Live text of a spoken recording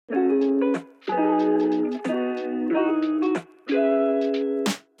Hey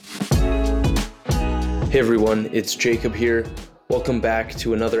everyone, it's Jacob here. Welcome back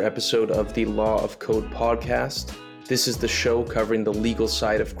to another episode of the Law of Code podcast. This is the show covering the legal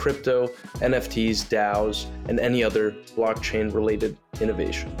side of crypto, NFTs, DAOs, and any other blockchain-related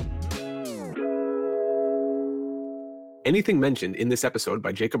innovation. Anything mentioned in this episode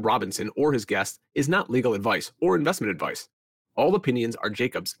by Jacob Robinson or his guests is not legal advice or investment advice. All opinions are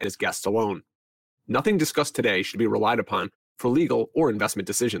Jacob's and his guests alone. Nothing discussed today should be relied upon for legal or investment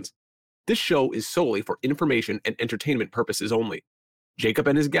decisions. This show is solely for information and entertainment purposes only. Jacob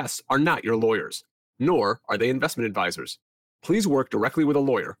and his guests are not your lawyers, nor are they investment advisors. Please work directly with a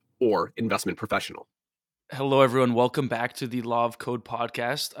lawyer or investment professional. Hello, everyone. Welcome back to the Law of Code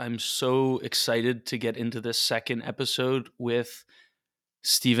podcast. I'm so excited to get into this second episode with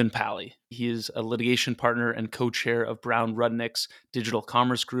Stephen Palley. He is a litigation partner and co-chair of Brown Rudnick's Digital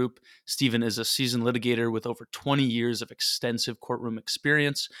Commerce Group. Stephen is a seasoned litigator with over 20 years of extensive courtroom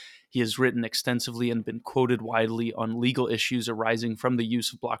experience. He has written extensively and been quoted widely on legal issues arising from the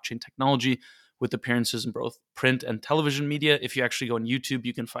use of blockchain technology, with appearances in both print and television media. If you actually go on YouTube,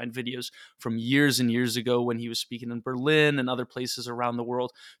 you can find videos from years and years ago when he was speaking in Berlin and other places around the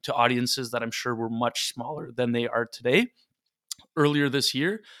world to audiences that I'm sure were much smaller than they are today. Earlier this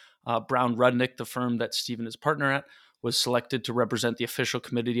year, Brown Rudnick, the firm that Stephen is partner at, was selected to represent the official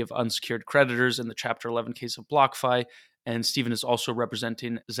committee of unsecured creditors in the Chapter 11 case of BlockFi, and Stephen is also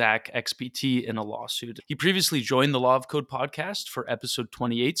representing Zach XBT in a lawsuit. He previously joined the Law of Code podcast for episode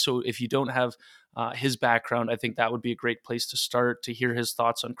 28, so if you don't have his background, I think that would be a great place to start to hear his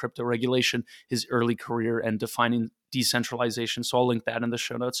thoughts on crypto regulation, his early career, and defining decentralization. So I'll link that in the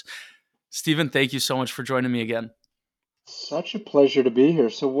show notes. Stephen, thank you so much for joining me again. Such a pleasure to be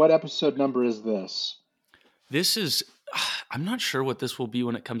here. So what episode number is this? This is, I'm not sure what this will be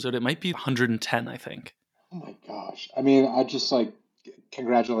when it comes out. It might be 110, I think. Oh my gosh. I mean, I just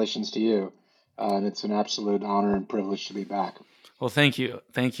congratulations to you. And it's an absolute honor and privilege to be back. Well, thank you.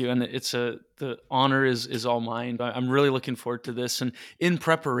 Thank you. And the honor is all mine. I'm really looking forward to this. And in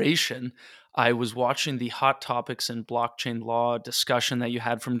preparation, I was watching the Hot Topics in Blockchain Law discussion that you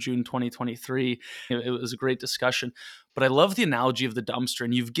had from June 2023. It was a great discussion. But I love the analogy of the dumpster,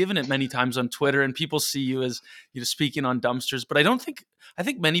 and you've given it many times on Twitter, and people see you as speaking on dumpsters. But I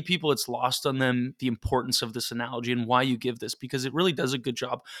think many people, it's lost on them the importance of this analogy and why you give this, because it really does a good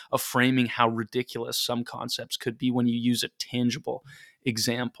job of framing how ridiculous some concepts could be when you use a tangible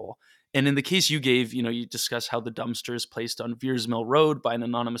example. And in the case you gave, you discuss how the dumpster is placed on Veers Mill Road by an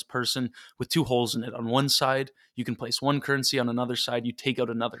anonymous person with two holes in it. On one side, you can place one currency. On another side, you take out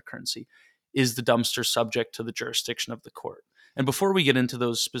another currency. Is the dumpster subject to the jurisdiction of the court? And before we get into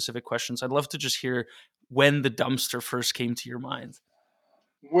those specific questions, I'd love to just hear when the dumpster first came to your mind.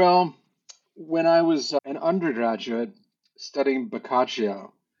 Well, when I was an undergraduate studying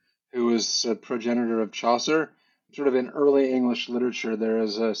Boccaccio, who was a progenitor of Chaucer, sort of in early English literature, there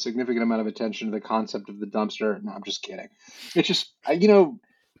is a significant amount of attention to the concept of the dumpster. No, I'm just kidding. It's just, I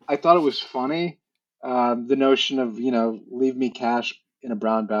thought it was funny, the notion of, leave me cash in a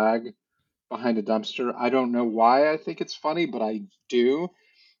brown bag behind a dumpster. I don't know why I think it's funny, but I do.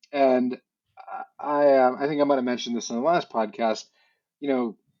 And I think I might have mentioned this in the last podcast.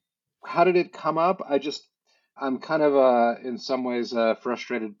 How did it come up? I'm kind of in some ways a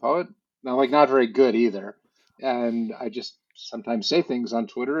frustrated poet. Now, not very good either. And I just sometimes say things on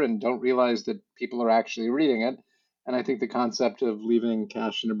Twitter and don't realize that people are actually reading it. And I think the concept of leaving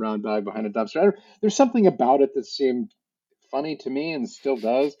cash in a brown bag behind a dumpster, there's something about it that seemed funny to me and still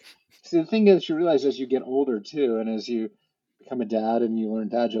does. See, the thing is, you realize as you get older too, and as you become a dad and you learn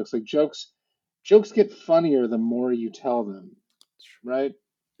dad jokes, jokes get funnier the more you tell them, right?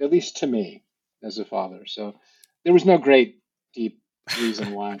 At least to me as a father. So there was no great deep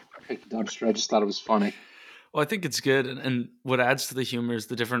reason why I picked the dumpster. I just thought it was funny. Well, I think it's good. And what adds to the humor is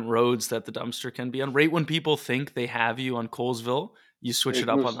the different roads that the dumpster can be on. Right when people think they have you on Colesville, you switch it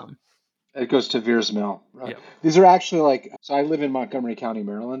up on them. It goes to Veers Mill. Right? Yep. These are actually so I live in Montgomery County,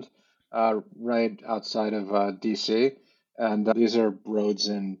 Maryland, right outside of D.C. And these are roads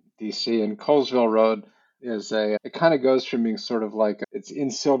in D.C. And Colesville Road it kind of goes from being sort of it's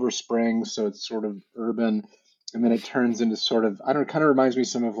in Silver Springs, so it's sort of urban. And then it turns into sort of, it kind of reminds me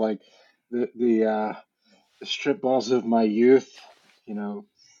some of the strip balls of my youth,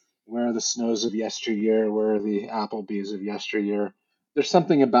 where are the snows of yesteryear, where are the Applebee's of yesteryear. There's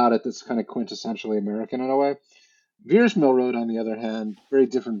something about it that's kind of quintessentially American in a way. Veers Mill Road, on the other hand, very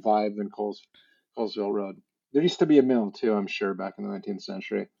different vibe than Colesville Road. There used to be a mill too, I'm sure, back in the 19th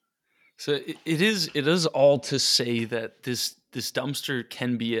century. So it is all to say that this dumpster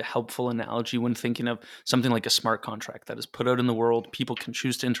can be a helpful analogy when thinking of something like a smart contract that is put out in the world. People can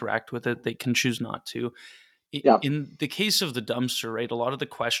choose to interact with it. They can choose not to. Yeah. In the case of the dumpster, right, a lot of the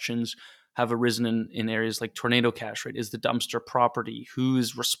questions have arisen in areas like tornado cash, right? Is the dumpster property? Who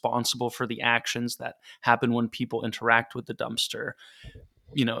is responsible for the actions that happen when people interact with the dumpster?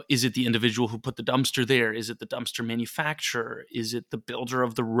 Is it the individual who put the dumpster there? Is it the dumpster manufacturer? Is it the builder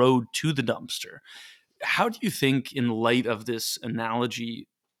of the road to the dumpster? How do you think, in light of this analogy,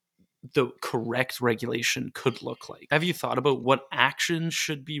 the correct regulation could look like? Have you thought about what actions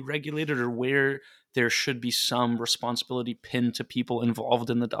should be regulated or where there should be some responsibility pinned to people involved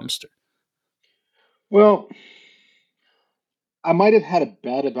in the dumpster? Well, I might have had a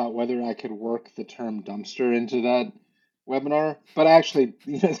bet about whether I could work the term dumpster into that webinar, but actually,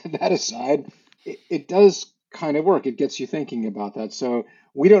 that aside, it does kind of work. It gets you thinking about that. So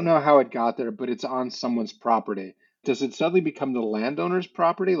we don't know how it got there, but it's on someone's property. Does it suddenly become the landowner's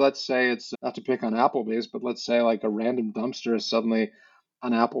property? Let's say it's not to pick on Applebee's, but let's say like a random dumpster is suddenly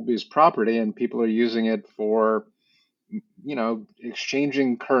on Applebee's property and people are using it for,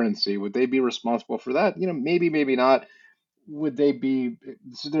 exchanging currency. Would they be responsible for that? Maybe, maybe not. Would they be,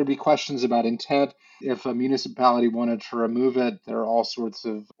 so there'd be questions about intent. If a municipality wanted to remove it, there are all sorts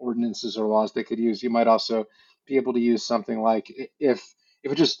of ordinances or laws they could use. You might also be able to use something like if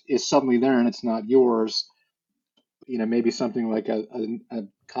it just is suddenly there and it's not yours, maybe something like a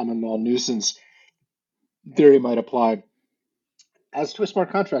common law nuisance theory might apply. As to a smart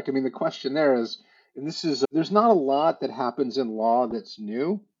contract, I mean, the question there is, and this is, there's not a lot that happens in law that's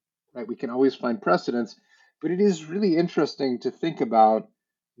new, right? We can always find precedents, but it is really interesting to think about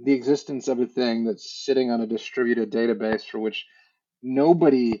the existence of a thing that's sitting on a distributed database for which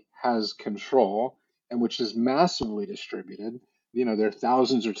nobody has control and which is massively distributed. There are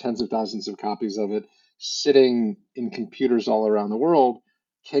thousands or tens of thousands of copies of it sitting in computers all around the world.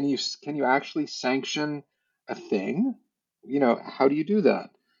 Can you actually sanction a thing? How do you do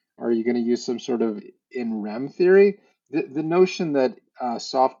that? Are you going to use some sort of in rem theory? The notion that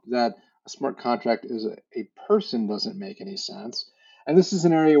that a smart contract is a person doesn't make any sense. And this is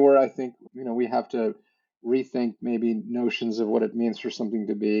an area where I think we have to rethink maybe notions of what it means for something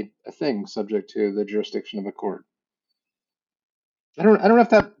to be a thing subject to the jurisdiction of a court. I don't know if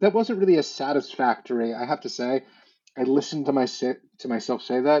that wasn't really a satisfactory. I have to say, I listened to myself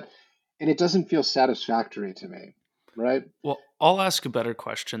say that, and it doesn't feel satisfactory to me, right? Well, I'll ask a better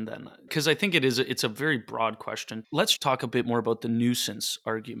question then, because I think it's a very broad question. Let's talk a bit more about the nuisance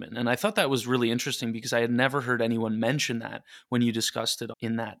argument. And I thought that was really interesting because I had never heard anyone mention that when you discussed it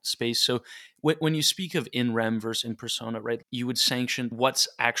in that space. So when you speak of in rem versus in persona, right, you would sanction what's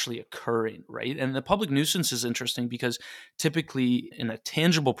actually occurring, right? And the public nuisance is interesting because typically in a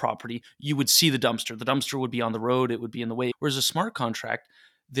tangible property, you would see the dumpster. The dumpster would be on the road, it would be in the way. Whereas a smart contract,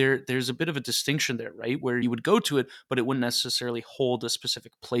 there's a bit of a distinction there, right? Where you would go to it, but it wouldn't necessarily hold a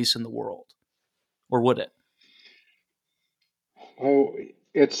specific place in the world, or would it? Oh,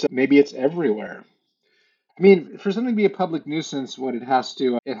 it's maybe it's everywhere. I mean, for something to be a public nuisance, what it has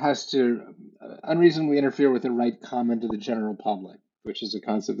to unreasonably interfere with the right common to the general public, which is a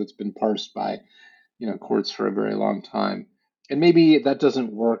concept that's been parsed by courts for a very long time. And maybe that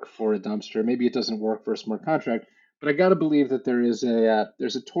doesn't work for a dumpster. Maybe it doesn't work for a smart contract. But I got to believe that there's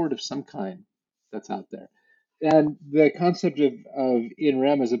a tort of some kind that's out there. And the concept of in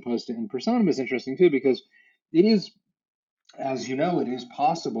rem as opposed to in personam is interesting too, because it is, as you know, it is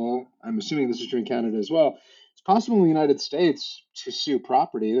possible. I'm assuming this is true in Canada as well. It's possible in the United States to sue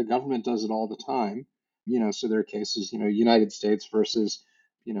property. The government does it all the time. So there are cases, United States versus,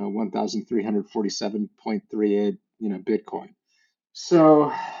 1,347.38, Bitcoin.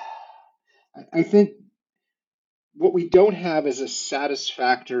 So I think what we don't have is a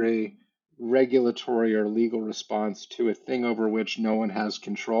satisfactory regulatory or legal response to a thing over which no one has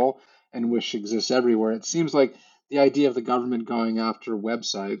control and which exists everywhere. It seems like the idea of the government going after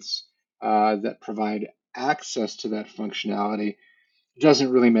websites that provide access to that functionality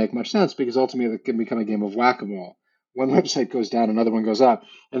doesn't really make much sense because ultimately it can become a game of whack-a-mole. One website goes down, another one goes up,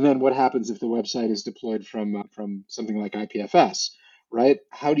 and then what happens if the website is deployed from something like IPFS, right?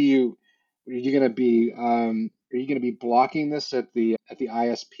 How do you are you going to be blocking this at the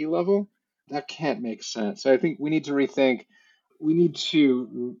ISP level? That can't make sense. So I think we need to rethink. We need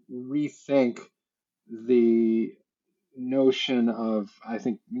to rethink the notion of, I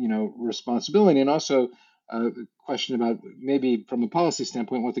think, responsibility, and also a question about maybe from a policy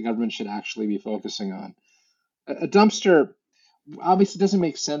standpoint what the government should actually be focusing on. A dumpster obviously doesn't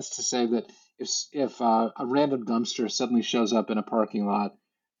make sense to say that if a random dumpster suddenly shows up in a parking lot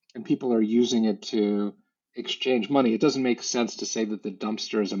and people are using it to exchange money, it doesn't make sense to say that the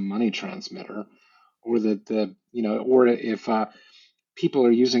dumpster is a money transmitter, or that or if people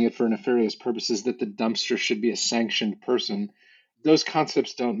are using it for nefarious purposes, that the dumpster should be a sanctioned person. Those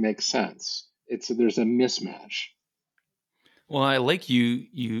concepts don't make sense. There's a mismatch. Well, I like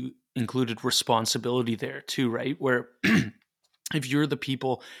you included responsibility there too, right? Where if you're the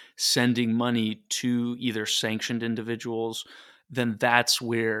people sending money to either sanctioned individuals, then that's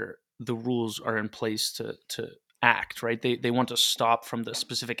where the rules are in place to act, right? They want to stop from the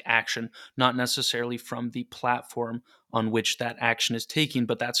specific action, not necessarily from the platform on which that action is taken,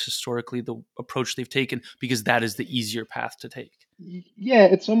 but that's historically the approach they've taken because that is the easier path to take. Yeah,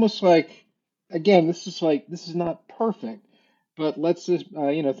 it's almost like, again, this is not perfect, but let's just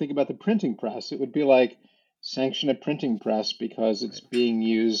think about the printing press. It would be like sanction a printing press because it's Right. being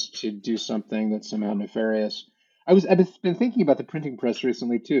used to do something that's somehow nefarious. I've been thinking about the printing press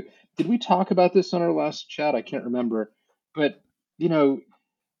recently too. Did we talk about this on our last chat? I can't remember, but you know,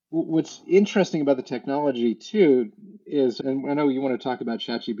 what's interesting about the technology too is, and I know you want to talk about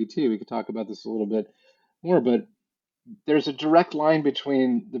ChatGPT. We could talk about this a little bit more, but there's a direct line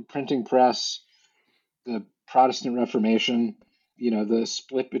between the printing press, the Protestant Reformation, the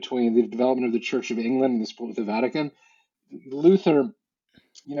split between the development of the Church of England and the split with the Vatican. Luther,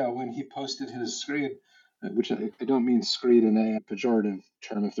 when he posted his screed, which I don't mean screed in a pejorative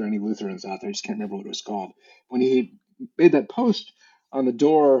term if there are any Lutherans out there, I just can't remember what it was called. When he made that post on the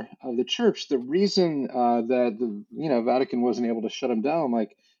door of the church, the reason that the Vatican wasn't able to shut him down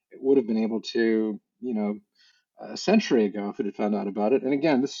like it would have been able to, a century ago if it had found out about it. And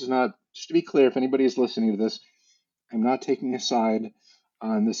again, this is not, just to be clear, if anybody is listening to this, I'm not taking a side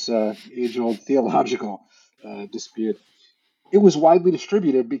on this age old theological dispute. It was widely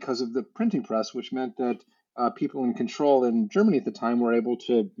distributed because of the printing press, which meant that people in control in Germany at the time were able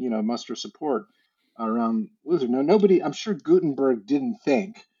to, muster support around Luther. Now, nobody, I'm sure Gutenberg didn't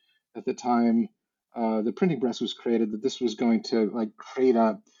think at the time the printing press was created that this was going to like create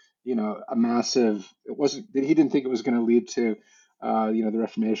a massive. It wasn't. He didn't think it was going to lead to, the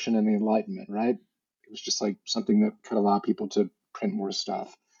Reformation and the Enlightenment, right? It was just like something that could allow people to print more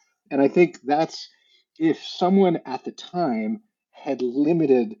stuff. And I think that's, if someone at the time had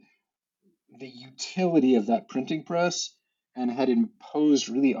limited the utility of that printing press and had imposed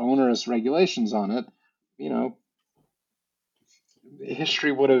really onerous regulations on it, you know,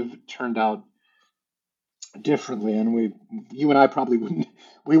 history would have turned out differently, and you and I probably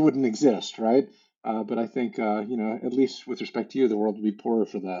wouldn't exist, right? But I think, at least with respect to you, the world would be poorer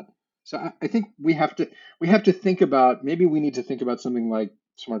for that. So I think we have to think about, maybe we need to think about something like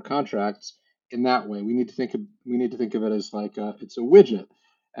smart contracts in that way. We need to think of it as like it's a widget,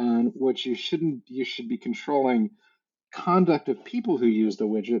 and what you should be controlling conduct of people who use the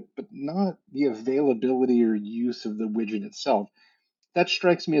widget, but not the availability or use of the widget itself. That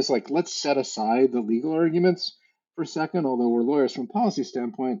strikes me as like, let's set aside the legal arguments for a second, although we're lawyers from a policy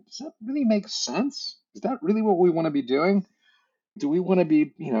standpoint. Does that really make sense? Is that really what we want to be doing? Do we want to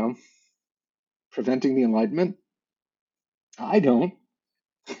be, preventing the Enlightenment? I don't.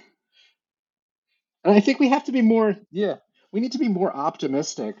 And I think we have to be more, yeah, we need to be more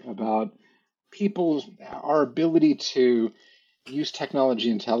optimistic about our ability to use technology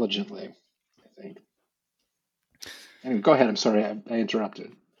intelligently, I think. Anyway, go ahead. I'm sorry, I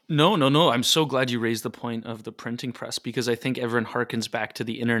interrupted. No, no, no. I'm so glad you raised the point of the printing press because I think everyone harkens back to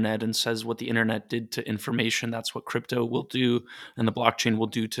the internet and says what the internet did to information. That's what crypto will do and the blockchain will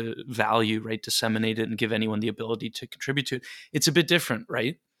do to value, right? Disseminate it and give anyone the ability to contribute to it. It's a bit different,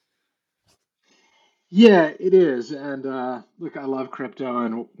 right? Yeah, it is. And look, I love crypto,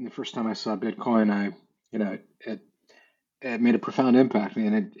 and the first time I saw Bitcoin, it it made a profound impact,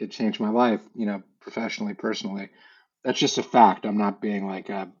 and it changed my life, professionally, personally. That's just a fact. I'm not being like,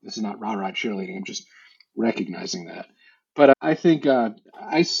 this is not rah rah cheerleading. I'm just recognizing that. But I think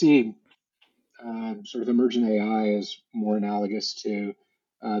I see sort of emergent AI is more analogous to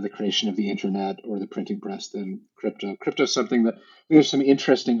the creation of the internet or the printing press than crypto. Crypto is something that there's some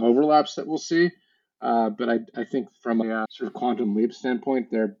interesting overlaps that we'll see, but I think from a sort of quantum leap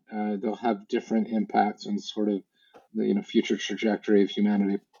standpoint, they'll have different impacts on sort of the future trajectory of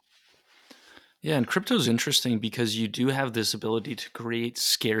humanity. Yeah, and crypto is interesting because you do have this ability to create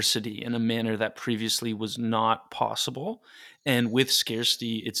scarcity in a manner that previously was not possible. And with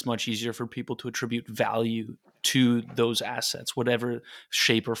scarcity, it's much easier for people to attribute value to those assets, whatever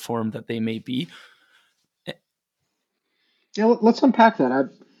shape or form that they may be. Eh, Yeah, let's unpack that.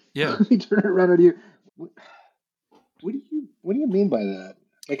 Yeah. Let me turn it around on you. What, what do you mean by that?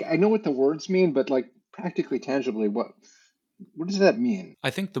 Like, I know what the words mean, but like practically, tangibly, what? What does that mean? I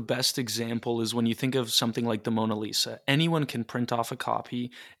think the best example is when you think of something like the Mona Lisa. Anyone can print off a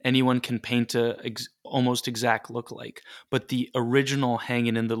copy, anyone can paint a almost exact lookalike, but the original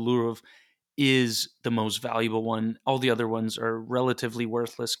hanging in the Louvre is the most valuable one. All the other ones are relatively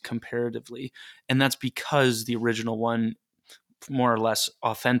worthless comparatively, and that's because the original one more or less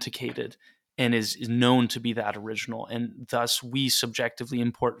authenticated and is known to be that original, and thus we subjectively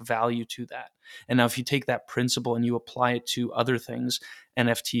import value to that. And now if you take that principle and you apply it to other things,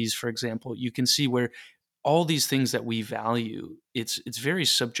 NFTs for example, you can see where all these things that we value, it's very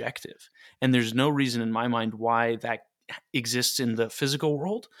subjective, and there's no reason in my mind why that exists in the physical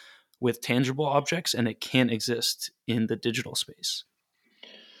world with tangible objects and it can't exist in the digital space.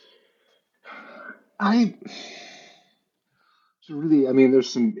 I So really, I mean,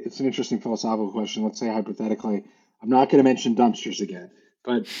 it's an interesting philosophical question. Let's say hypothetically, I'm not going to mention dumpsters again,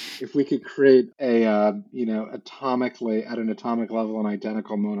 but if we could create atomically at an atomic level, an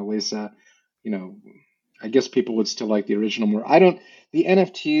identical Mona Lisa, you know, I guess people would still like the original more. I don't, the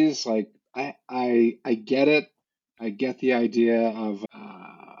NFTs, like, I get it. I get the idea of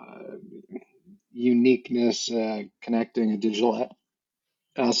uniqueness, connecting a digital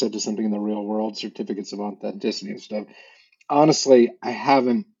asset to something in the real world, certificates of authenticity and stuff. Honestly, I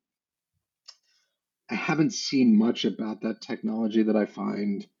haven't seen much about that technology that I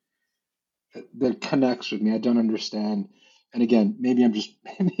find that connects with me. I don't understand. And again, maybe I'm just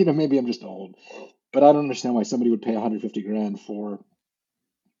maybe I'm just old, but I don't understand why somebody would pay 150 grand for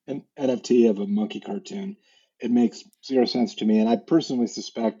an NFT of a monkey cartoon. It makes zero sense to me, and I personally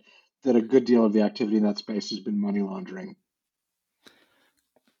suspect that a good deal of the activity in that space has been money laundering.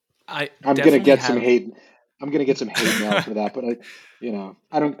 I I'm gonna definitely get some have. hate. I'm gonna get some hate mail for that, but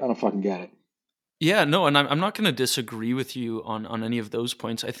I don't fucking get it. Yeah, no, and I'm not going to disagree with you on any of those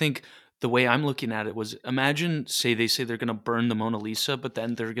points. I think the way I'm looking at it was, imagine, say they say they're going to burn the Mona Lisa, but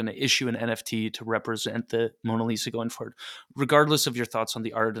then they're going to issue an NFT to represent the Mona Lisa going forward. Regardless of your thoughts on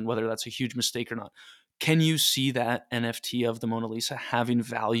the art and whether that's a huge mistake or not, can you see that NFT of the Mona Lisa having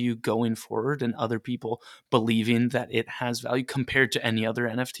value going forward and other people believing that it has value compared to any other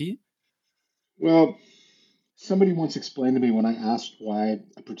NFT? Well, somebody once explained to me when I asked why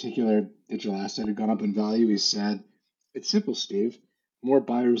a particular digital asset had gone up in value, he said, "It's simple, Steve. More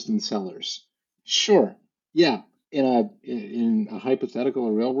buyers than sellers." Sure. Yeah. In a hypothetical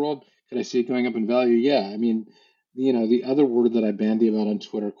or real world, could I see it going up in value? Yeah. I mean, the other word that I bandy about on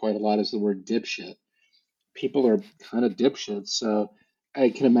Twitter quite a lot is the word dipshit. People are kind of dipshits, so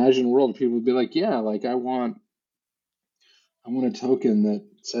I can imagine a world where people would be like, "Yeah, like I want a token that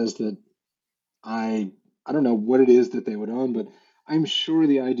says that I I don't know what it is that they would own, but I'm sure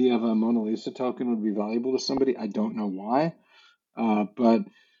the idea of a Mona Lisa token would be valuable to somebody. I don't know why, but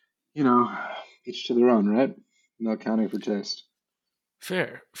you know, each to their own, right? No accounting for taste.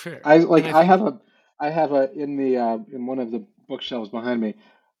 Fair, fair. I And like I think I have a in one of the bookshelves behind me.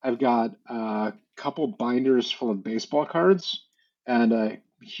 I've got a couple binders full of baseball cards and a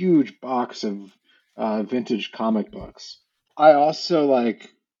huge box of vintage comic books. I also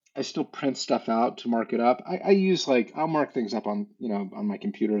I still print stuff out to mark it up. I use I'll mark things up on on my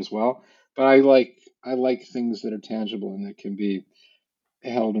computer as well. But I like things that are tangible and that can be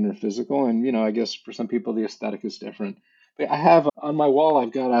held and are physical. And I guess for some people the aesthetic is different. But I have on my wall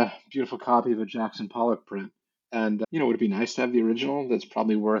I've got a beautiful copy of a Jackson Pollock print. And would it be nice to have the original? That's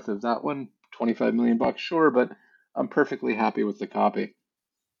probably worth of that one, 25 million bucks, sure, but I'm perfectly happy with the copy.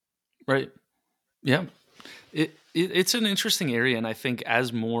 right. Yeah. It's an interesting area, and I think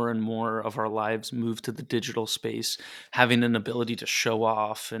as more and more of our lives move to the digital space, having an ability to show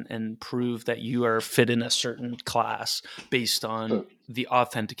off and prove that you are fit in a certain class based on Sure. the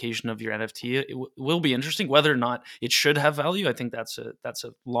authentication of your NFT, will be interesting. Whether or not it should have value, I think that's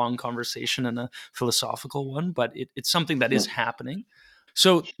a long conversation and a philosophical one, but it's something that is Sure. happening.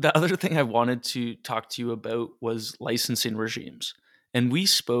 So the other thing I wanted to talk to you about was licensing regimes. And we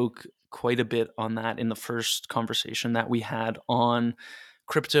spoke quite a bit on that in the first conversation that we had on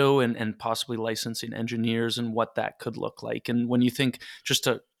crypto and possibly licensing engineers and what that could look like. And when you think, just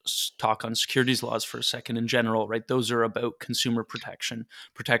to talk on securities laws for a second in general, right? Those are about consumer protection,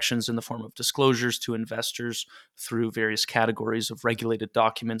 protections in the form of disclosures to investors through various categories of regulated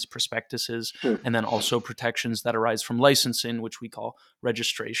documents, prospectuses, Sure. and then also protections that arise from licensing, which we call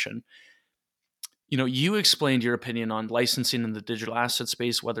registration. You explained your opinion on licensing in the digital asset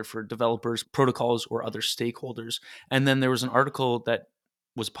space, whether for developers, protocols, or other stakeholders. And then there was an article that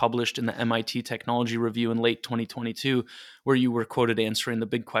was published in the MIT Technology Review in late 2022, where you were quoted answering the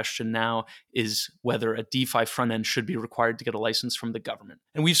big question now is whether a DeFi front end should be required to get a license from the government.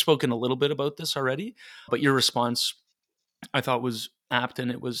 And we've spoken a little bit about this already, but your response I thought was apt.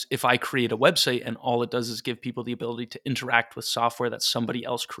 And it was, if I create a website and all it does is give people the ability to interact with software that somebody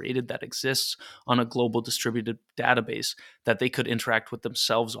else created that exists on a global distributed database that they could interact with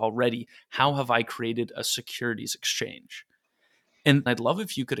themselves already, how have I created a securities exchange? And I'd love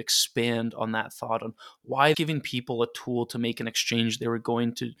if you could expand on that thought on why giving people a tool to make an exchange they were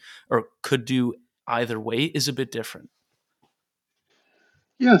going to or could do either way is a bit different.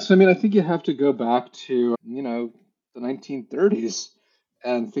 Yes, I mean, I think you have to go back to, the 1930s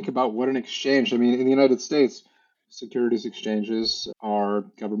and think about what an exchange. I mean, in the United States, securities exchanges are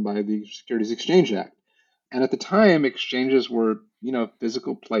governed by the Securities Exchange Act. And at the time, exchanges were,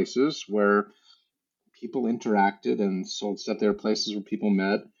 physical places where people interacted and sold stuff. There were places where people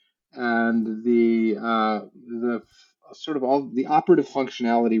met, and the sort of all the operative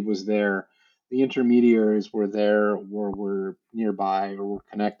functionality was there. The intermediaries were there, or were nearby, or were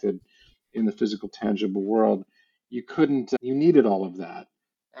connected in the physical, tangible world. You couldn't. You needed all of that.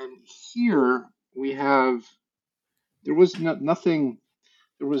 And here we have. There was nothing.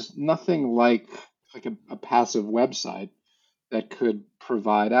 There was nothing like a passive website that could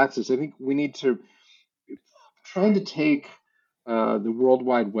provide access. I think we need to trying to take the World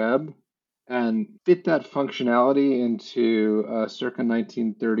Wide Web and fit that functionality into a circa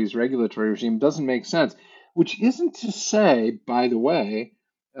 1930s regulatory regime doesn't make sense. Which isn't to say, by the way,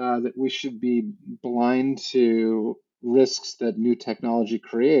 that we should be blind to risks that new technology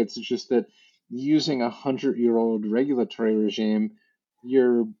creates. It's just that using 100-year-old regulatory regime,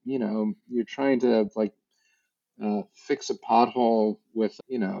 you're trying to fix a pothole with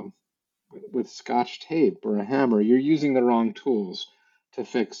scotch tape or a hammer. You're using the wrong tools to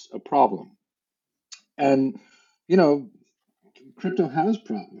fix a problem. And, you know, crypto has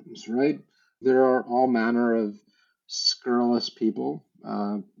problems, right? There are all manner of scurrilous people,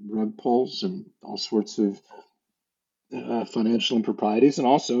 rug pulls, and all sorts of financial improprieties. And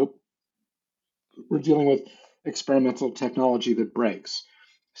also, we're dealing with experimental technology that breaks.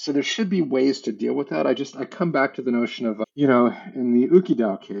 So there should be ways to deal with that. I come back to the notion of, in the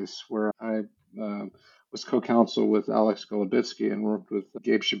Ukidao case where I was co-counsel with Alex Golubitsky and worked with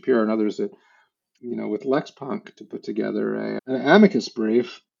Gabe Shapiro and others at, with LexPunk to put together an amicus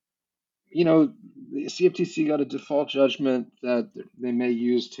brief. The CFTC got a default judgment that they may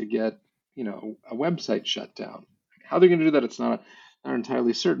use to get, a website shut down. How they're going to do that, it's not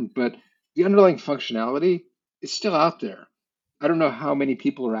entirely certain, but the underlying functionality is still out there. I don't know how many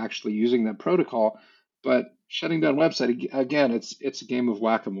people are actually using that protocol, but shutting down website again, it's a game of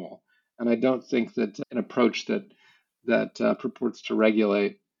whack-a-mole, and I don't think that an approach that purports to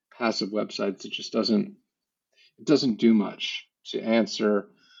regulate passive websites it doesn't do much to answer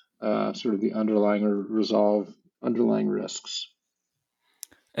sort of the underlying or resolve underlying risks.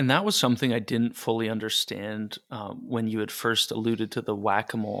 And that was something I didn't fully understand when you had first alluded to the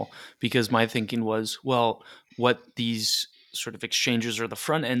whack a mole, because my thinking was, well, what these sort of exchanges or the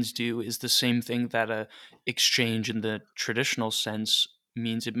front ends do is the same thing that a exchange in the traditional sense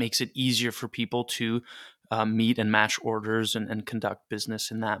means. It makes it easier for people to meet and match orders and conduct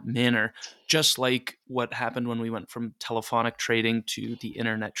business in that manner, just like what happened when we went from telephonic trading to the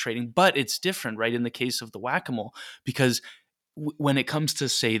internet trading. But it's different, right? In the case of the whack a mole, because when it comes to,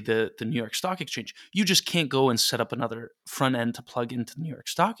 say, the New York Stock Exchange, you just can't go and set up another front end to plug into the New York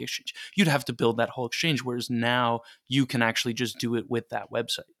Stock Exchange. You'd have to build that whole exchange, whereas now you can actually just do it with that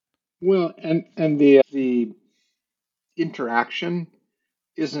website. Well, and the interaction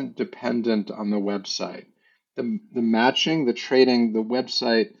isn't dependent on the website. The matching, the trading, the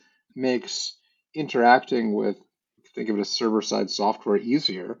website makes interacting with, think of it as server-side software,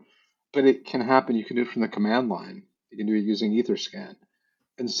 easier, but it can happen. You can do it from the command line. You can do it using Etherscan.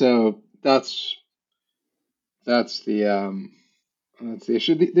 And so that's the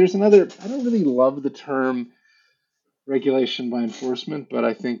issue. There's another. I don't really love the term regulation by enforcement, but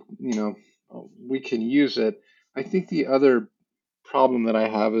I think we can use it. I think the other problem that I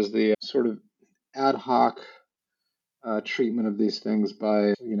have is the sort of ad hoc treatment of these things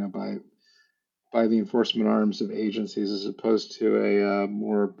by the enforcement arms of agencies, as opposed to a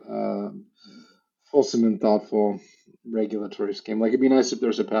more fulsome and thoughtful regulatory scheme. Like, it'd be nice if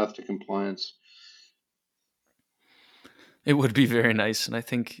there's a path to compliance. It would be very nice, and I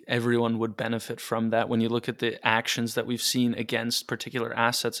think everyone would benefit from that. When you look at the actions that we've seen against particular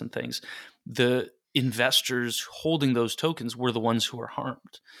assets and things, the investors holding those tokens were the ones who were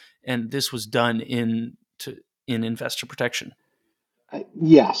harmed, and this was done in investor protection.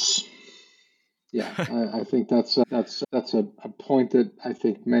 Yes, yeah, I think that's a point that I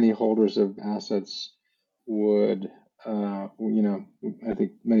think many holders of assets would, I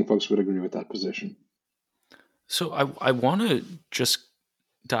think many folks would agree with that position. So I want to just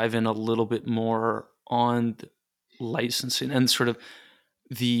dive in a little bit more on licensing and sort of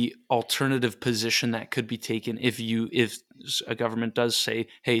the alternative position that could be taken if a government does say,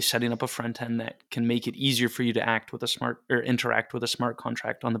 hey, setting up a front end that can make it easier for you to act with a smart or interact with a smart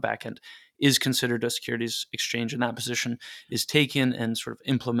contract on the back end is considered a securities exchange, and that position is taken and sort of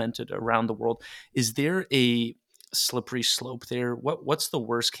implemented around the world. Is there a slippery slope there? What's the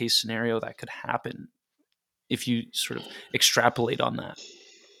worst case scenario that could happen if you sort of extrapolate on that?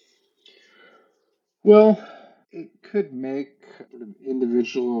 Well, it could make sort of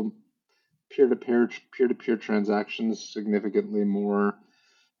individual peer-to-peer transactions significantly more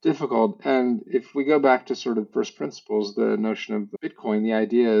difficult. And if we go back to sort of first principles, the notion of Bitcoin, the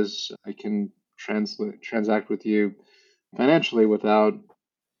idea is I can transact with you financially without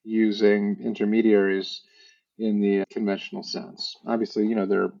using intermediaries in the conventional sense. Obviously,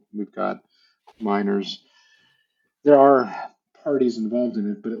 we've got miners, there are parties involved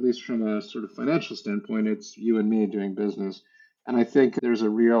in it, but at least from a sort of financial standpoint, it's you and me doing business. And I think there's a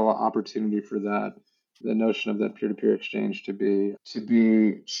real opportunity for that, the notion of that peer-to-peer exchange to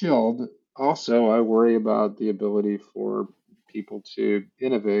be chilled. Also, I worry about the ability for people to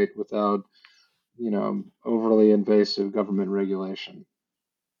innovate without, overly invasive government regulation.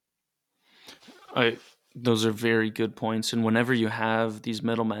 I Those are very good points. And whenever you have these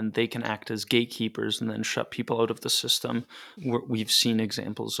middlemen, they can act as gatekeepers and then shut people out of the system. We've seen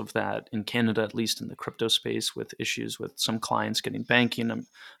examples of that in Canada, at least in the crypto space, with issues with some clients getting banking.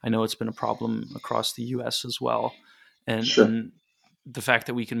 I know it's been a problem across the U.S. as well, Sure. and the fact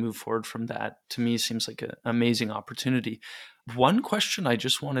that we can move forward from that to me seems like an amazing opportunity. One question I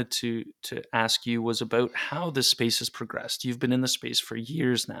just wanted to ask you was about how this space has progressed. You've been in the space for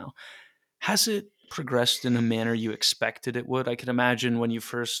years now. Has it progressed in a manner you expected it would? I can imagine when you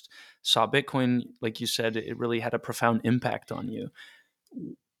first saw Bitcoin, like you said, it really had a profound impact on you.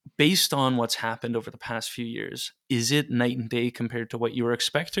 Based on what's happened over the past few years, is it night and day compared to what you were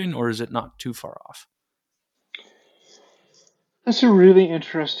expecting, or is it not too far off? That's a really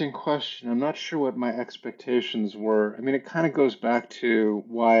interesting question. I'm not sure what my expectations were. I mean, it kind of goes back to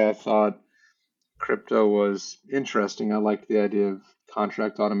why I thought crypto was interesting. I liked the idea of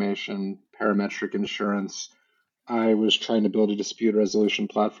contract automation, parametric insurance. I was trying to build a dispute resolution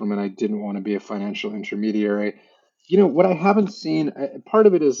platform and I didn't want to be a financial intermediary. What I haven't seen, part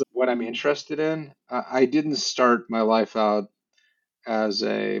of it is what I'm interested in. I didn't start my life out as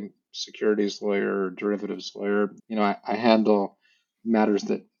a securities lawyer or derivatives lawyer. I handle matters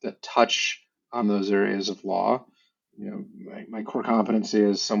that touch on those areas of law. My core competency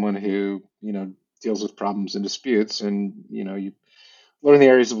is someone who, deals with problems and disputes, and, you learn the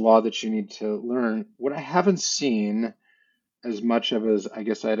areas of law that you need to learn. What I haven't seen as much of as I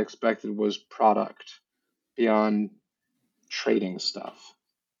guess I had expected was product beyond trading stuff.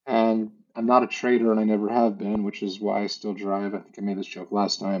 And I'm not a trader and I never have been, which is why I still drive. I think I made this joke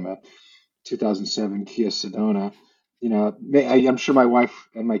last time, a 2007 Kia Sedona. I'm sure my wife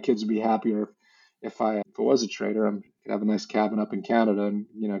and my kids would be happier if I was a trader. I could have a nice cabin up in Canada and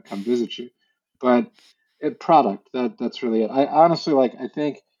come visit you. But product that's really it. I honestly I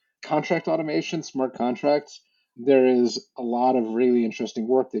think contract automation, smart contracts. There is a lot of really interesting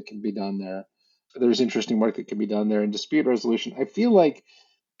work that can be done there. There's interesting work that can be done there in dispute resolution. I feel like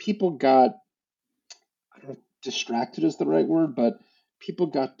people got, I don't know if distracted is the right word, but people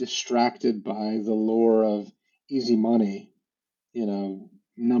got distracted by the lure of easy money,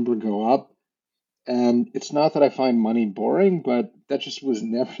 number go up. And it's not that I find money boring, but that just was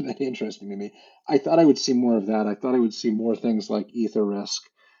never that interesting to me. I thought I would see more of that. I thought I would see more things like ether risk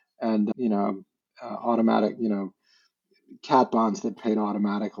and, automatic, cat bonds that paid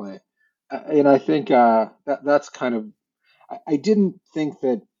automatically. And I think that's kind of, I didn't think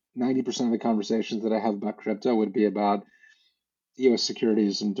that 90% of the conversations that I have about crypto would be about US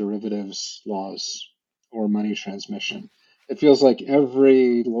securities and derivatives laws or money transmission. It feels like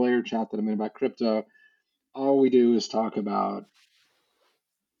every lawyer chat that I'm in about crypto, all we do is talk about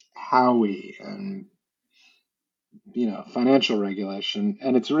Howie and financial regulation,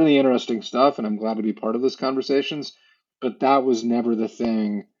 and it's really interesting stuff. And I'm glad to be part of those conversations. But that was never the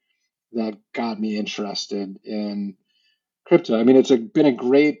thing that got me interested in crypto. I mean, been a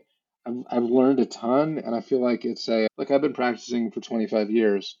great. I've learned a ton, and I feel like I've been practicing for 25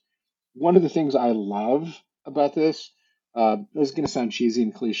 years. One of the things I love about this is going to sound cheesy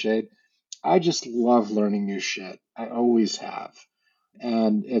and cliched. I just love learning new shit. I always have,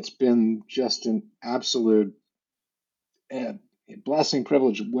 and it's been just an absolute uh, blessing,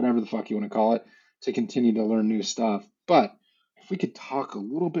 privilege, whatever the fuck you want to call it, to continue to learn new stuff. But if we could talk a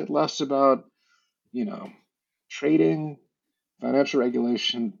little bit less about, you know, trading, financial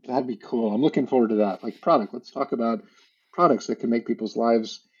regulation. That'd be cool. I'm looking forward to that. Like product. Let's talk about products that can make people's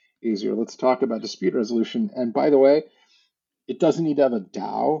lives easier. Let's talk about dispute resolution. And by the way, it doesn't need to have a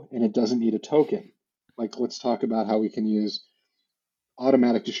DAO and it doesn't need a token. Like, let's talk about how we can use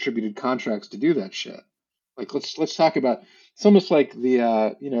automatic distributed contracts to do that shit. Like, let's talk about. It's almost like the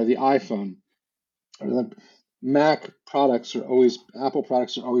iPhone or the Mac products are always Apple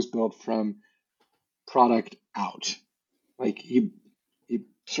products are always built from product out. Like you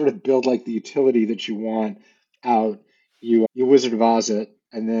sort of build like the utility that you want out. You Wizard of Oz it,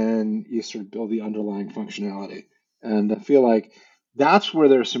 and then you sort of build the underlying functionality. And I feel like that's where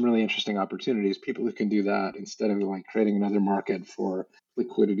there's some really interesting opportunities. People who can do that instead of like creating another market for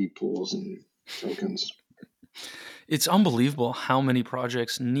liquidity pools and tokens. It's unbelievable how many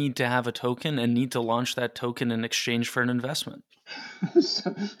projects need to have a token and need to launch that token in exchange for an investment.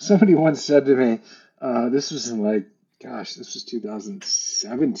 Somebody once said to me, this was in like, gosh, this was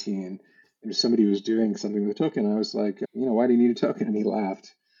 2017, and somebody was doing something with a token. I was like, why do you need a token? And he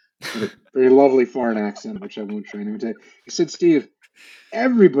laughed with a very lovely foreign accent, which I won't try and imitate. He said, Steve,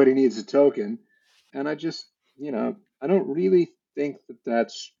 everybody needs a token. And I don't really think that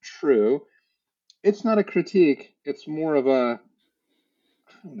that's true. It's not a critique. It's more of a,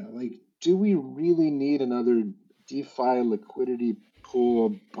 I don't know, like, do we really need another DeFi liquidity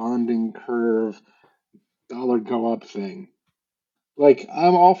pool, bonding curve, dollar go up thing? Like,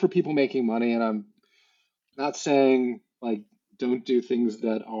 I'm all for people making money, and I'm not saying like don't do things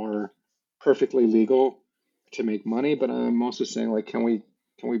that are perfectly legal to make money, but I'm also saying like, can we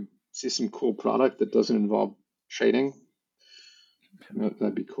see some cool product that doesn't involve trading?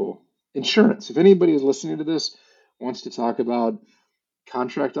 That'd be cool. Insurance. If anybody is listening to this wants to talk about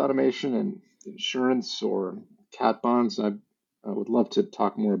contract automation and insurance or cat bonds, I would love to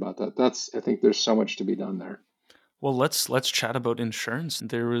talk more about that. I think there's so much to be done there. Well, let's chat about insurance.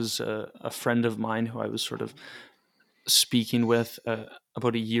 There was a friend of mine who I was sort of speaking with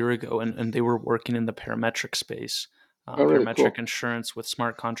about a year ago, and they were working in the parametric space, Oh, really parametric cool. insurance with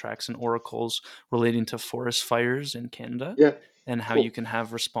smart contracts and oracles relating to forest fires in Canada, Yeah, and how you cool. can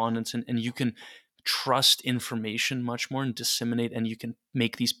have respondents and you can trust information much more and disseminate, and you can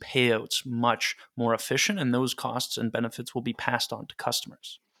make these payouts much more efficient, and those costs and benefits will be passed on to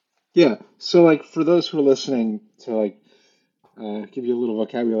customers. Yeah. So like for those who are listening to like give you a little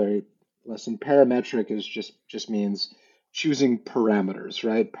vocabulary lesson. Parametric is just means choosing parameters,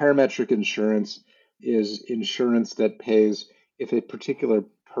 right? Parametric insurance is insurance that pays if a particular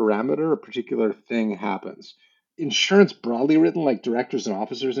parameter, a particular thing happens. Insurance broadly written, like directors and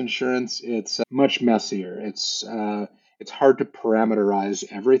officers insurance, it's much messier. It's hard to parameterize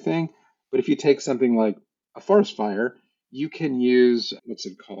everything. But if you take something like a forest fire, you can use what's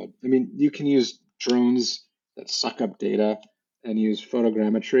it called? I mean, you can use drones that suck up data and use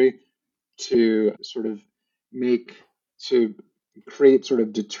photogrammetry to sort of make to create sort of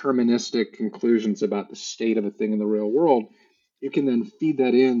deterministic conclusions about the state of a thing in the real world. You can then feed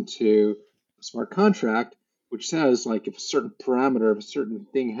that into a smart contract, which says like if a certain parameter, if a certain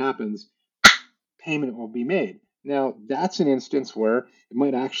thing happens, payment will be made. Now, that's an instance where it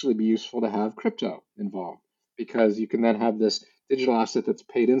might actually be useful to have crypto involved because you can then have this digital asset that's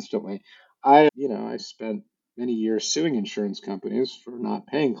paid instantly. I spent many years suing insurance companies for not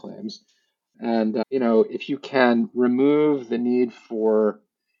paying claims. And, if you can remove the need for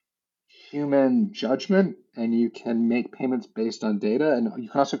human judgment and you can make payments based on data, and you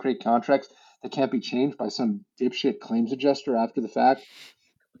can also create contracts that can't be changed by some dipshit claims adjuster after the fact,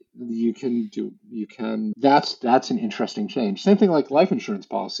 that's an interesting change. Same thing like life insurance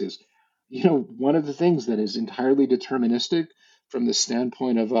policies. One of the things that is entirely deterministic from the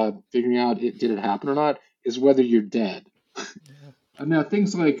standpoint of figuring out did it happen or not is whether you're dead. Yeah. And now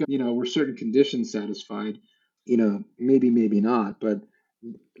things like were certain conditions satisfied, maybe not, but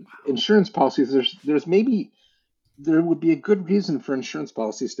insurance policies, there would be a good reason for insurance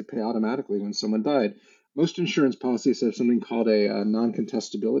policies to pay automatically when someone died. Most insurance policies have something called a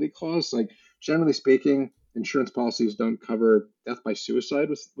non-contestability clause. Like generally speaking, insurance policies don't cover death by suicide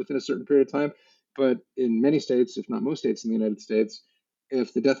within a certain period of time. But in many states, if not most states in the United States,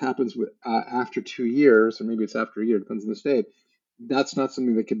 if the death happens after 2 years, or maybe it's after a year, depends on the state, that's not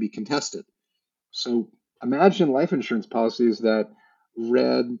something that can be contested. So imagine life insurance policies that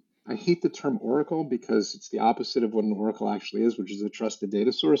read, I hate the term oracle because it's the opposite of what an oracle actually is, which is a trusted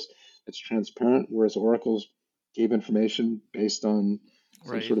data source that's transparent, whereas oracles gave information based on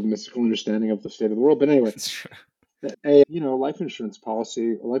some Right. sort of mystical understanding of the state of the world. But anyway, That's true. a life insurance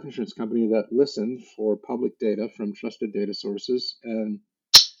policy, a life insurance company that listened for public data from trusted data sources and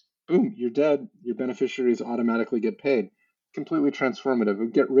boom, you're dead. Your beneficiaries automatically get paid. Completely transformative. It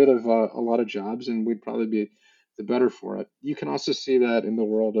would get rid of a lot of jobs, and we'd probably be the better for it. You can also see that in the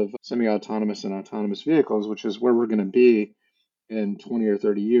world of semi-autonomous and autonomous vehicles, which is where we're going to be in 20 or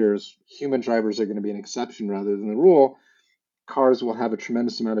 30 years. Human drivers are going to be an exception rather than the rule. Cars will have a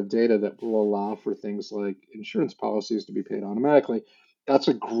tremendous amount of data that will allow for things like insurance policies to be paid automatically. That's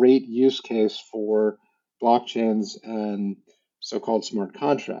a great use case for blockchains and so-called smart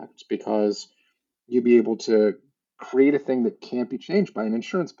contracts because you'll be able to create a thing that can't be changed by an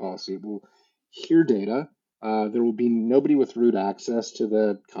insurance policy. It will hear data. There will be nobody with root access to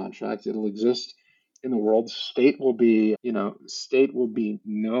the contract. It'll exist in the world. State will be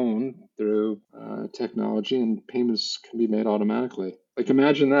known through technology, and payments can be made automatically. Like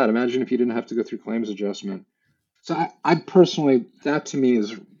imagine that. Imagine if you didn't have to go through claims adjustment. So I personally, that to me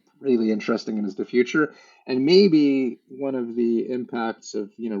is really interesting and is the future. And maybe one of the impacts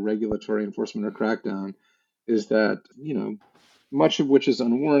of, regulatory enforcement or crackdown is that, much of which is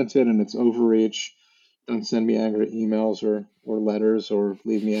unwarranted and it's overreach. Don't send me angry emails or letters or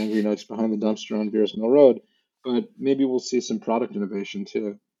leave me angry notes behind the dumpster on Veers Mill Road. But maybe we'll see some product innovation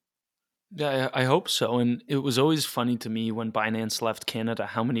too. Yeah, I hope so. And it was always funny to me when Binance left Canada,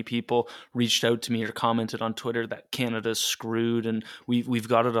 how many people reached out to me or commented on Twitter that Canada's screwed and we've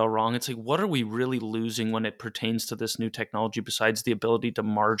got it all wrong. It's like, what are we really losing when it pertains to this new technology besides the ability to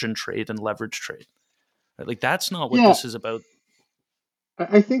margin trade and leverage trade? Right? Like, that's not what Yeah, this is about.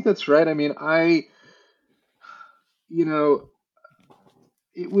 I think that's right. I mean, you know,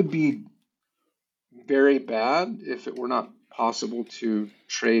 it would be very bad if it were not possible to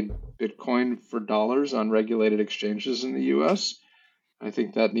trade Bitcoin for dollars on regulated exchanges in the US. I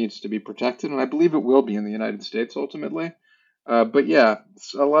think that needs to be protected, and I believe it will be in the United States ultimately. But yeah,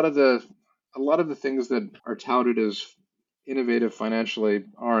 a lot of the things that are touted as innovative financially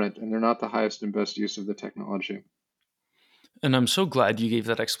aren't, and they're not the highest and best use of the technology. And I'm so glad you gave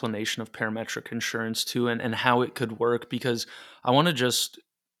that explanation of parametric insurance too and how it could work because I want to just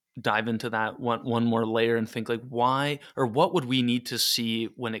dive into that one more layer and think like why or what would we need to see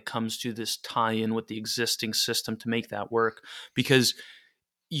when it comes to this tie-in with the existing system to make that work? Because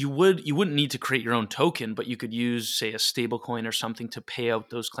you wouldn't need to create your own token, but you could use, say, a stable coin or something to pay out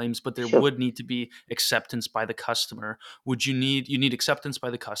those claims. But there Sure. would need to be acceptance by the customer. You need acceptance by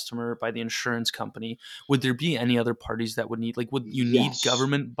the customer, by the insurance company? Would there be any other parties that would need, like, would you need Yes.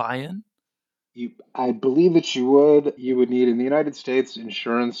 government buy-in? I believe that you would. You would need in the United States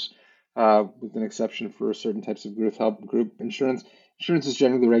insurance, with an exception for certain types of group insurance. Insurance is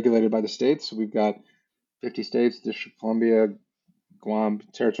generally regulated by the states. So we've got 50 states, District of Columbia, Guam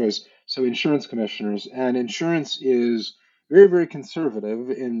territories, so insurance commissioners. And insurance is very, very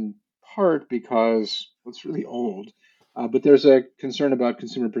conservative in part because well, it's really old, but there's a concern about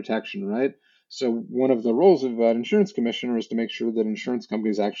consumer protection, right? So one of the roles of an insurance commissioner is to make sure that insurance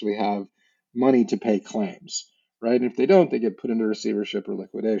companies actually have money to pay claims, right? And if they don't, they get put into receivership or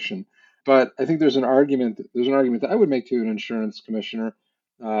liquidation. But I think there's an argument that I would make to an insurance commissioner,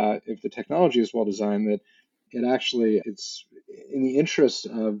 if the technology is well designed, that it's in the interest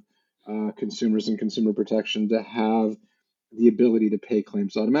of consumers and consumer protection to have the ability to pay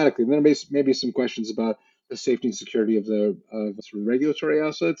claims automatically. And then maybe some questions about the safety and security of sort of regulatory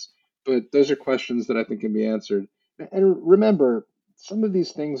assets, but those are questions that I think can be answered. And remember, some of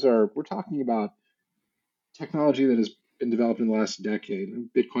these things we're talking about technology that has been developed in the last decade.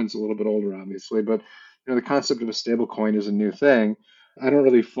 Bitcoin's a little bit older, obviously, but the concept of a stable coin is a new thing. I don't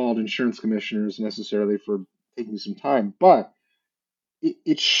really fault insurance commissioners necessarily for taking some time, but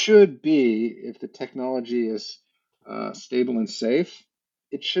it should be, if the technology is stable and safe,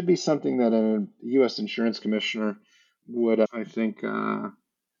 it should be something that a U.S. insurance commissioner would, I think,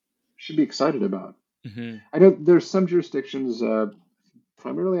 should be excited about. Hmm. I know there's some jurisdictions,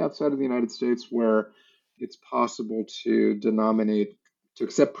 primarily outside of the United States, where it's possible to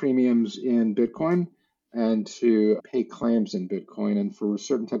accept premiums in Bitcoin and to pay claims in Bitcoin, and for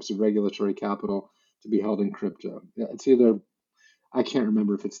certain types of regulatory capital to be held in crypto. Yeah, it's either, I can't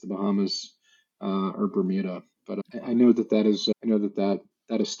remember if it's the Bahamas or Bermuda, but I know that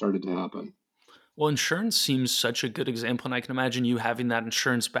has started to happen. Well, insurance seems such a good example, and I can imagine you having that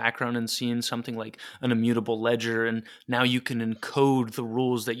insurance background and seeing something like an immutable ledger, and now you can encode the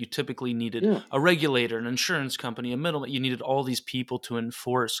rules that you typically needed Yeah. a regulator, an insurance company, a middleman. You needed all these people to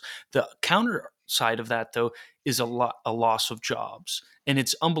enforce. The counter side of that, though, is a loss of jobs, and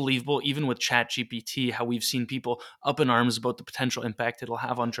it's unbelievable. Even with ChatGPT, how we've seen people up in arms about the potential impact it'll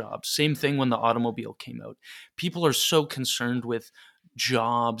have on jobs. Same thing when the automobile came out. People are so concerned with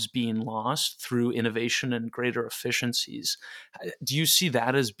jobs being lost through innovation and greater efficiencies. Do you see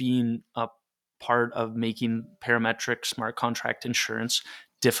that as being a part of making parametric smart contract insurance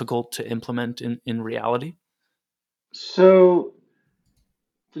difficult to implement in reality? So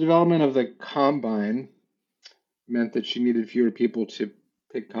the development of the combine meant that you needed fewer people to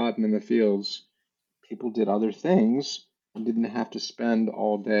pick cotton in the fields. People did other things and didn't have to spend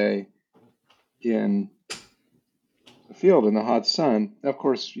all day in the field in the hot sun. Of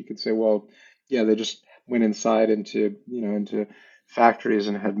course, you could say, well, yeah, they just went inside into factories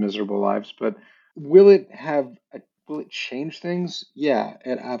and had miserable lives. But will will it change things? Yeah,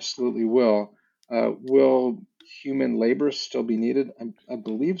 it absolutely will. Will human labor still be needed? I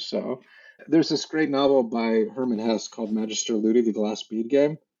believe so. There's this great novel by Herman Hesse called Magister Ludi, The Glass Bead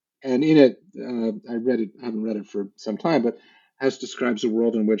Game. And in it, I read it, I haven't read it for some time, but Hess describes a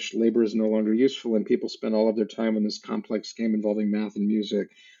world in which labor is no longer useful and people spend all of their time on this complex game involving math and music,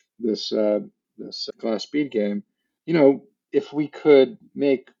 this glass bead game. You know, if we could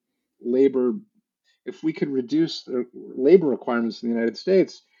make labor, if we could reduce the labor requirements in the United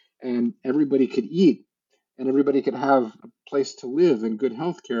States and everybody could eat and everybody could have a place to live and good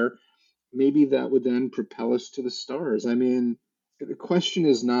health care, maybe that would then propel us to the stars. I mean, the question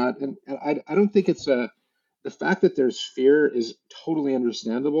is not, and I don't think it's the fact that there's fear is totally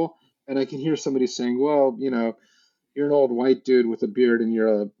understandable. And I can hear somebody saying, well, you're an old white dude with a beard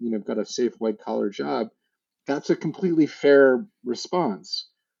and got a safe white collar job. That's a completely fair response.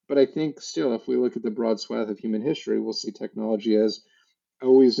 But I think still, if we look at the broad swath of human history, we'll see technology as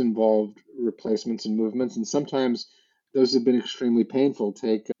always involved replacements and movements, and sometimes those have been extremely painful.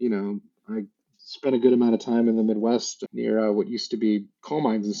 I spent a good amount of time in the Midwest near what used to be coal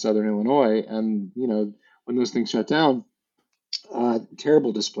mines in southern Illinois, and when those things shut down,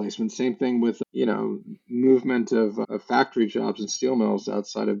 terrible displacement. Same thing with movement of factory jobs and steel mills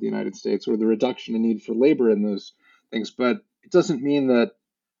outside of the United States, or the reduction in need for labor in those things. But it doesn't mean that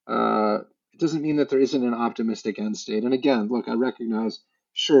there isn't an optimistic end state. And again, look, I recognize,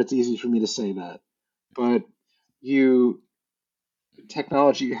 sure, it's easy for me to say that, but you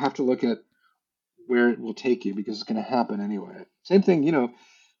technology, you have to look at where it will take you because it's going to happen anyway. Same thing,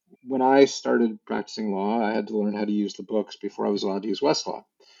 when I started practicing law, I had to learn how to use the books before I was allowed to use Westlaw.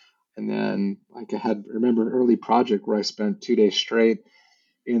 And then, like, remember an early project where I spent 2 days straight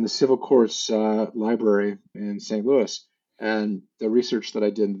in the civil courts library in St. Louis. And the research that I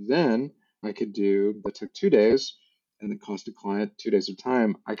did then, I could do, that took 2 days and it cost a client 2 days of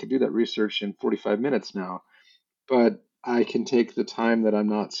time. I could do that research in 45 minutes now, but I can take the time that I'm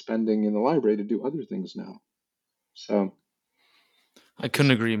not spending in the library to do other things now. So I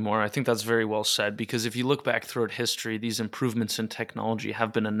couldn't agree more. I think that's very well said, because if you look back throughout history, these improvements in technology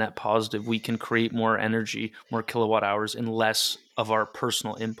have been a net positive. We can create more energy, more kilowatt hours, and less of our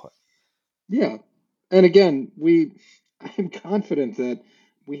personal input. yeah, and again, I'm confident that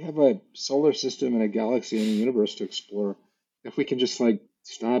we have a solar system and a galaxy and a universe to explore if we can just like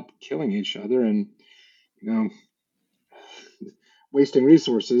stop killing each other and you know wasting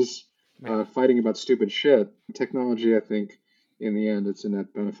resources Yeah. fighting about stupid shit. Technology, I think, in the end, it's a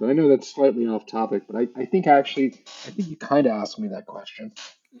net benefit. I know that's slightly off topic, but I think you kind of asked me that question.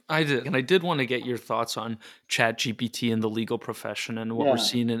 I did, and I did want to get your thoughts on ChatGPT and the legal profession and what we're Yeah,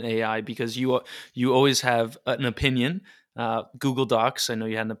 seeing in AI, because you always have an opinion. Google Docs, I know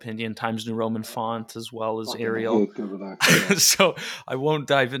you had an opinion. Times New Roman font as well as fucking Arial. hate Google Docs. Yeah. So I won't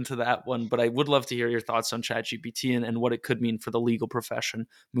dive into that one, but I would love to hear your thoughts on ChatGPT and what it could mean for the legal profession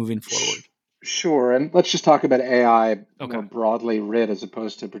moving forward. Sure, and let's just talk about AI more Okay. broadly writ as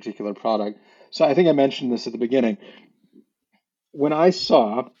opposed to a particular product. So I think I mentioned this at the beginning. When I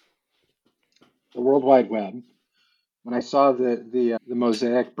saw the World Wide Web, when I saw the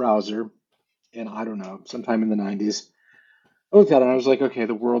Mosaic browser in, I don't know, sometime in the 90s, I looked at it and I was like, okay,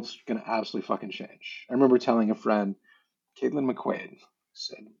 the world's gonna absolutely fucking change. I remember telling a friend, Caitlin McQuaid,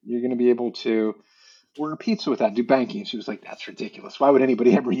 said, you're gonna be able to order pizza with that, do banking. She was like, that's ridiculous. Why would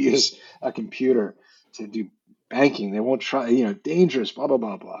anybody ever use a computer to do banking? They won't try, dangerous, blah, blah,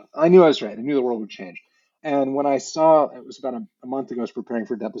 blah, blah. I knew I was right. I knew the world would change. And when I saw, it was about a month ago, I was preparing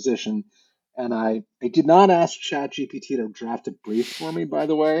for a deposition, and I did not ask ChatGPT to draft a brief for me, by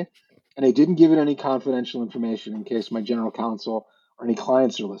the way, and I didn't give it any confidential information in case my general counsel or any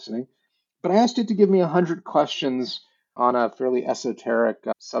clients are listening. But I asked it to give me 100 questions on a fairly esoteric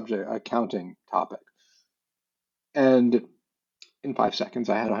subject, accounting topic. And in 5 seconds,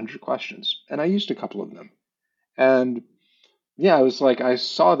 I had 100 questions, and I used a couple of them. And yeah, I was like, I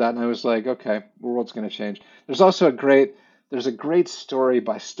saw that, and I was like, okay, the world's going to change. There's a great story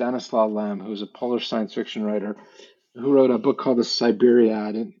by Stanislaw Lem, who's a Polish science fiction writer, who wrote a book called The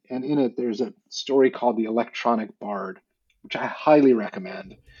Siberiad, and in it there's a story called The Electronic Bard, which I highly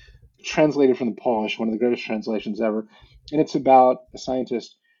recommend. Translated from the Polish, one of the greatest translations ever, and it's about a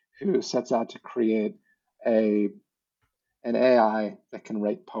scientist who sets out to create a an AI that can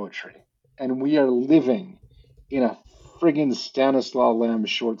write poetry. And we are living in a friggin' Stanislaw Lem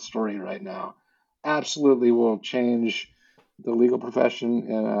short story right now. Absolutely will change the legal profession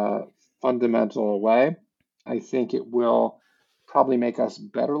in a fundamental way. I think it will probably make us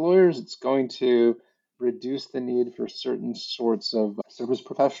better lawyers. It's going to reduce the need for certain sorts of service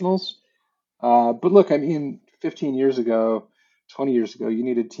professionals. But look, I mean, 15 years ago, 20 years ago, you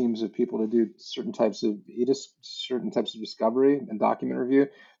needed teams of people to do certain types of discovery and document review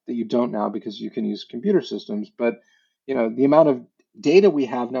that you don't now because you can use computer systems. But the amount of data we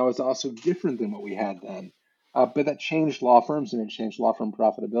have now is also different than what we had then. But that changed law firms and it changed law firm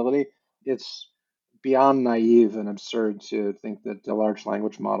profitability. It's beyond naive and absurd to think that the large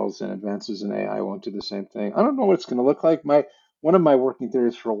language models and advances in AI won't do the same thing. I don't know what it's going to look like. My One of my working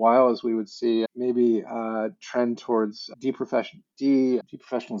theories for a while is we would see maybe a trend towards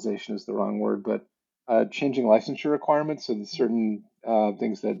deprofessionalization is the wrong word, but changing licensure requirements so that certain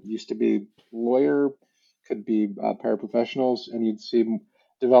things that used to be lawyer could be paraprofessionals, and you'd see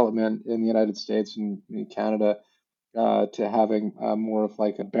development in the United States and in Canada to having more of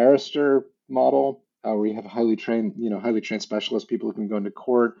like a barrister model, where you have highly trained specialists, people who can go into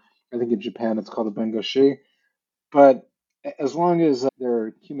court. I think in Japan it's called a bengoshi. But as long as there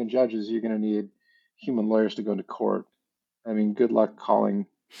are human judges, you're going to need human lawyers to go into court. I mean, good luck calling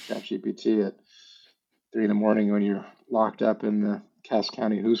ChatGPT at 3 in the morning when you're locked up in the Cass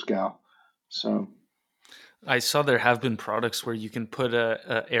County Hoosgow. So, I saw there have been products where you can put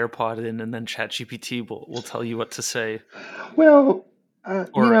a AirPod in and then ChatGPT will tell you what to say, well,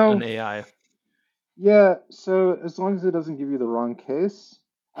 or an AI. yeah. So as long as it doesn't give you the wrong case,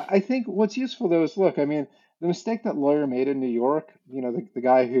 I think what's useful though is look. I mean, the mistake that lawyer made in New York, the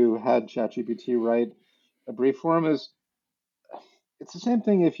guy who had ChatGPT write a brief for him is it's the same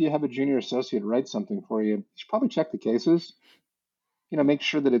thing if you have a junior associate write something for you. You should probably check the cases, make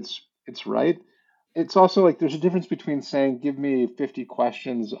sure that it's right. It's also like there's a difference between saying, give me 50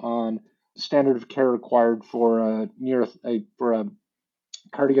 questions on standard of care required for a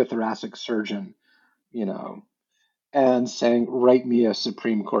cardiothoracic surgeon, you know, and saying, write me a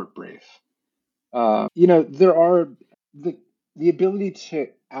Supreme Court brief. There are the the ability to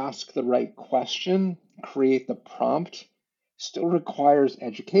ask the right question, create the prompt, still requires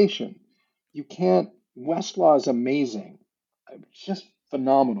education. You can't. Westlaw is amazing, just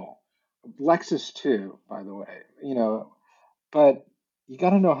phenomenal. Lexis too, by the way. But you got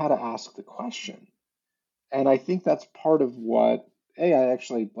to know how to ask the question. And I think that's part of what AI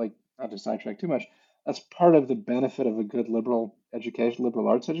actually, like, not to sidetrack too much, that's part of the benefit of a good liberal education, liberal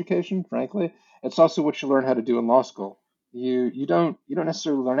arts education, frankly. It's also what you learn how to do in law school. You don't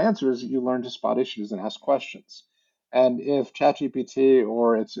necessarily learn answers, you learn to spot issues and ask questions. And if ChatGPT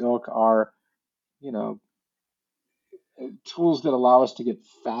or its ilk are, you know, tools that allow us to get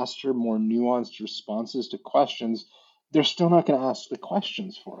faster, more nuanced responses to questions, they're still not going to ask the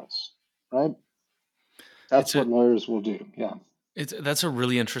questions for us, right? That's It's a what lawyers will do. Yeah. That's a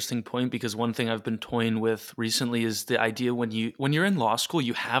really interesting point, because one thing I've been toying with recently is the idea when you're in law school,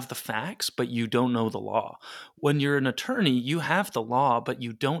 you have the facts, but you don't know the law. When you're an attorney, you have the law, but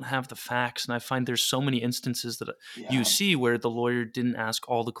you don't have the facts. And I find there's so many instances that you Yeah. see where the lawyer didn't ask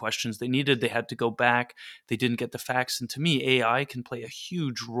all the questions they needed. They had to go back. They didn't get the facts. And to me, AI can play a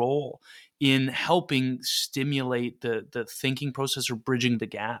huge role in helping stimulate the thinking process or bridging the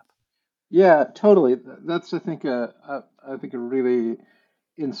gap. Yeah, totally. That's I think a really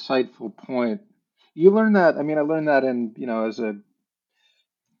insightful point. You learn that, I mean, I learned that as a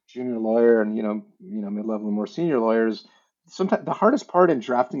junior lawyer and mid-level and more senior lawyers, sometimes the hardest part in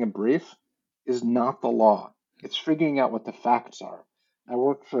drafting a brief is not the law. It's figuring out what the facts are. I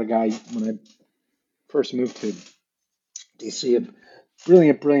worked for a guy when I first moved to DC, a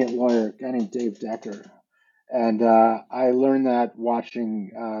brilliant lawyer, a guy named Dave Decker. And I learned that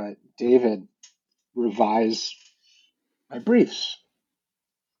watching David revise my briefs.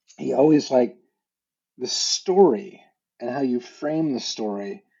 He always like the story and how you frame the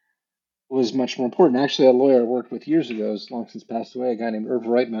story was much more important. Actually, a lawyer I worked with years ago, has long since passed away, a guy named Irv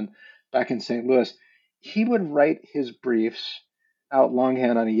Reitman back in St. Louis, he would write his briefs out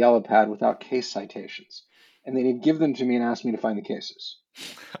longhand on a yellow pad without case citations. And then he'd give them to me and ask me to find the cases.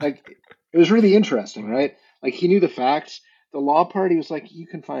 Like, it was really interesting, Wow. right? Like, he knew the facts. The law part, he was like, you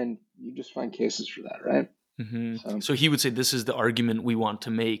just find cases for that, right? Hmm. So, So he would say, this is the argument we want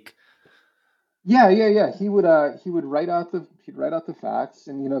to make. Yeah. He would he'd write out the facts,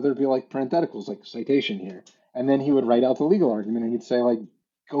 and there'd be like parentheticals, like citation here, and then he would write out the legal argument, and he'd say like,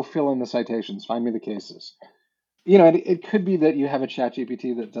 go fill in the citations, find me the cases. It could be that you have a chat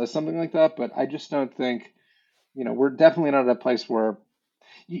GPT that does something like that, but I just don't think, we're definitely not at a place where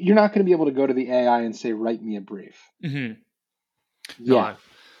you're not going to be able to go to the AI and say, write me a brief. Hmm. No, Yeah,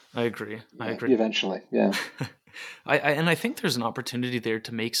 I agree. I yeah, agree. eventually. Yeah. And I think there's an opportunity there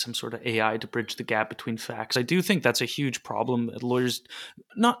to make some sort of AI to bridge the gap between facts. I do think that's a huge problem. That lawyers,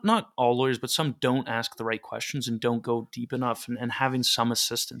 not all lawyers, but some don't ask the right questions and don't go deep enough. And having some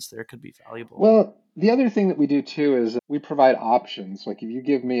assistance there could be valuable. Well, the other thing that we do too is we provide options. Like if you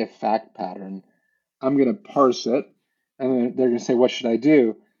give me a fact pattern, I'm going to parse it, and then they're going to say, what should I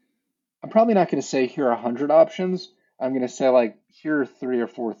do? I'm probably not going to say, here are 100 options. I'm going to say, like, here are three or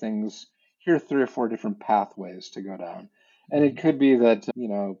four things, here are three or four different pathways to go down. And it Mhm. could be that,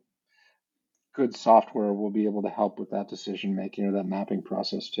 good software will be able to help with that decision making or that mapping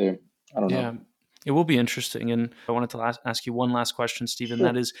process too. I don't know. Yeah, it will be interesting. And I wanted to ask you one last question, Stephen.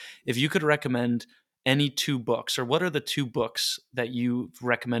 That Sure. is, if you could recommend any two books, or what are the two books that you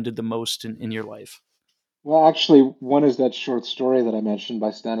recommended the most in your life? Well, actually, one is that short story that I mentioned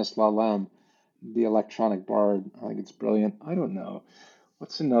by Stanislaw Lem, The Electronic Bard. I think it's brilliant. I don't know.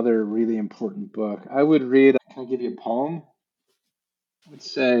 What's another really important book? I would read, can I give you a poem? I would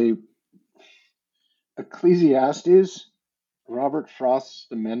say Ecclesiastes, Robert Frost's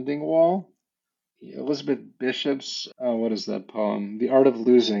The Mending Wall, Elizabeth Bishop's, what is that poem? The Art of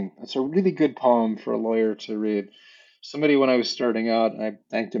Losing. That's a really good poem for a lawyer to read. Somebody, when I was starting out, I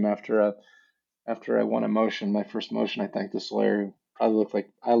thanked him after I won a motion, my first motion, I thanked this lawyer who probably looked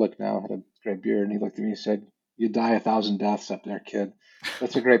like I look now, had a great beard, and he looked at me and said, "You die 1,000 deaths up there, kid."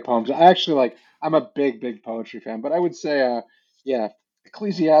 That's a great poem. So I actually like, I'm a big poetry fan, but I would say, yeah,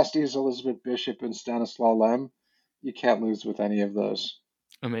 Ecclesiastes, Elizabeth Bishop, and Stanislaw Lem. You can't lose with any of those.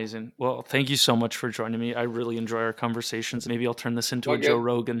 Amazing. Well, thank you so much for joining me. I really enjoy our conversations. Maybe I'll turn this into All a Joe good.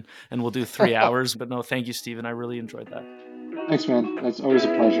 Rogan and we'll do 3 hours. But no, thank you, Stephen. I really enjoyed that. Thanks, man. That's always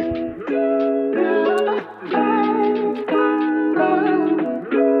a pleasure.